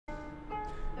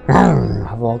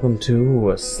Welcome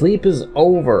to Sleep is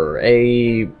Over,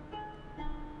 I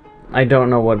don't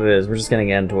know what it is, we're just gonna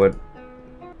get into it.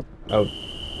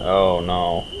 Oh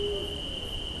no.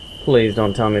 Please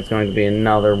don't tell me it's going to be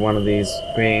another one of these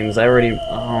games.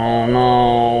 Oh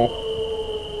no.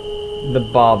 The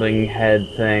bobbing head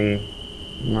thing.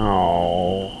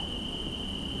 No.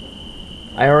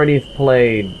 I already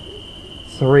played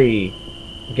 3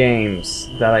 games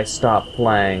that I stopped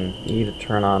playing. You need to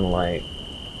turn on light.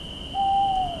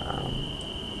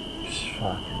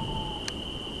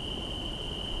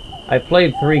 I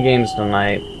played 3 games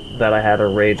tonight that I had to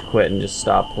rage quit and just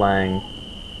stop playing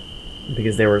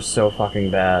because they were so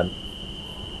fucking bad.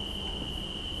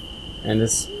 And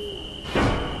this...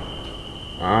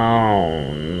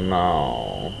 Oh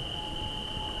no.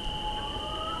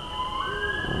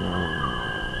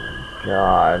 Oh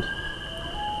God.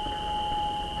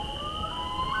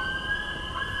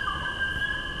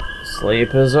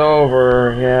 Sleep is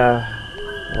over, yeah.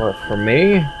 What, for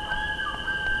me?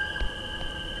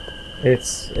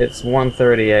 It's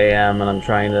 1:30 a.m. and I'm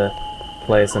trying to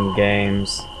play some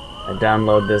games. I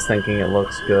download this thinking it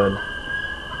looks good.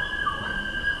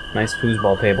 Nice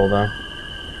foosball table though.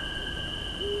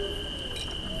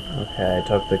 Okay, I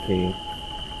took the key.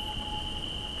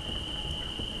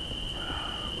 Oh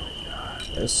my God.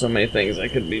 There's so many things I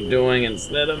could be doing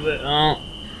instead of it. Oh.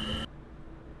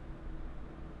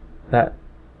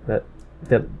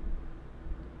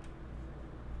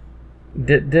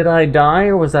 Did I die,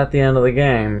 or was that the end of the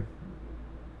game?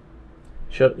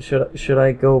 Should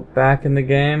I go back in the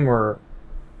game, or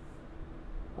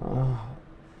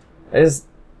I've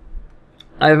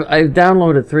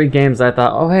downloaded 3 games. I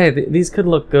thought, oh hey, these could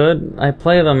look good. I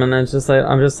play them, and then it's just like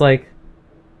I'm just like,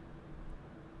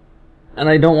 and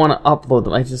I don't want to upload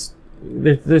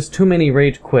them. There's too many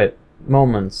rage quit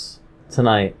moments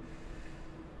tonight.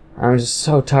 I'm just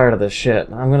so tired of this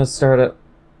shit. I'm gonna start it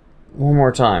one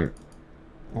more time.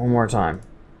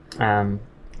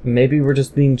 Maybe we're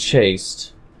just being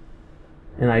chased,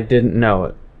 and I didn't know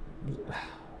it.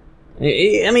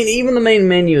 I mean, even the main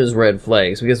menu is red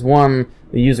flags, because 1,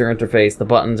 the user interface, the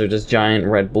buttons are just giant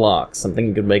red blocks, something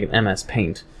you could make in MS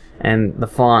Paint, and the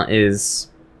font is...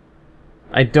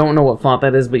 I don't know what font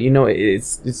that is, but you know,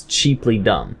 it's cheaply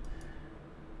dumb.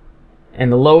 And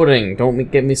the loading,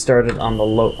 don't get me started on the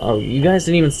load. Oh, you guys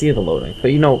didn't even see the loading.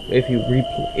 But you know, if you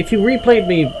replayed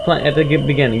me at the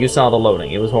beginning, you saw the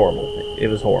loading. It was horrible. It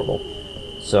was horrible.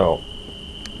 So,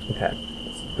 okay.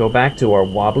 Let's go back to our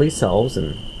wobbly selves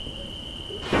and...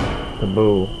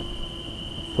 Kaboo.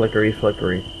 Flickery,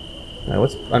 flickery. Now,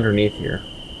 what's underneath here?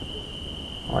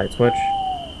 Light switch.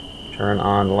 Turn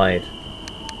on light.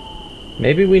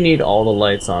 Maybe we need all the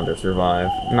lights on to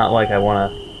survive. Not like I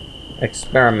want to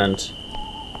experiment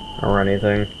or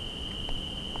anything,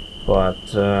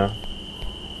 but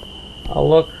I'll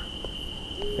look.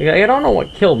 I don't know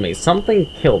what killed me. Something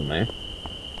killed me.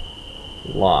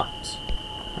 Locked.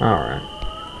 Alright.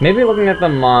 Maybe looking at the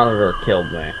monitor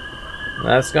killed me.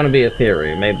 That's gonna be a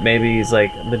theory. Maybe he's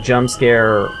like, the jump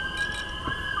scare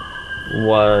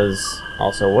was...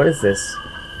 Also, what is this?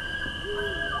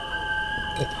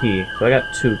 A key. So I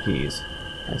got 2 keys.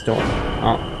 I just don't...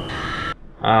 Oh.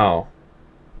 Oh.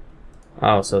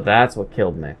 Oh, so that's what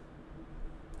killed me.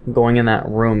 Going in that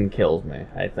room killed me,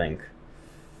 I think.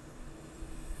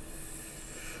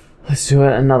 Let's do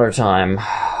it another time.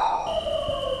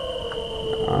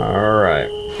 Alright.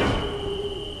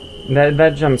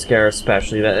 That jump scare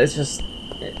especially,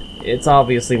 it's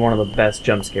obviously one of the best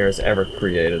jump scares ever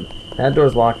created. That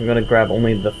door's locked, I'm gonna grab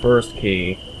only the first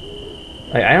key.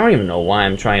 I don't even know why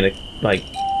I'm trying to, like,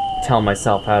 tell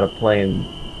myself how to play and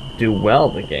do well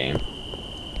the game.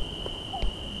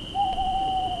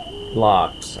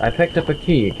 Locked. I picked up a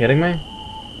key. You kidding me?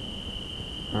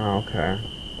 Oh, okay.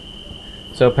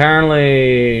 So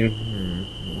apparently...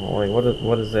 Wait,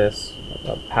 what is this?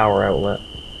 A power outlet.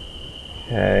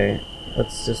 Okay.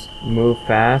 Let's just move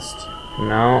fast.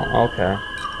 No? Okay.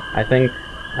 I think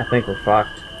we're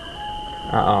fucked.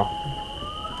 Uh-oh.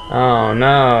 Oh,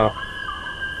 no.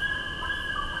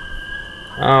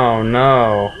 Oh,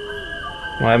 no.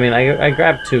 Well, I mean, I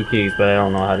grabbed 2 keys, but I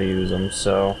don't know how to use them,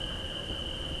 so...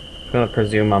 I'm gonna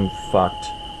presume I'm fucked.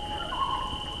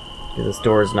 Because this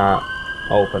door's not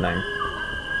opening.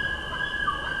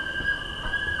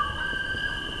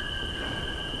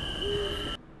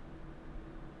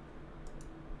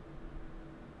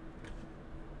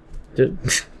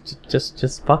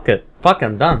 Just fuck it. Fuck,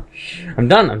 I'm done. I'm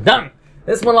done.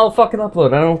 This one I'll fucking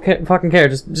upload. I don't fucking care.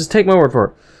 Just take my word for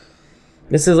it.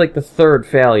 This is like the 3rd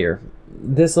failure.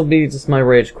 This'll be just my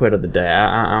rage quit of the day.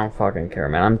 I don't fucking care,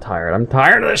 man. I'm tired. I'm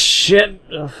tired of this shit.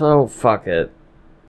 Oh, fuck it.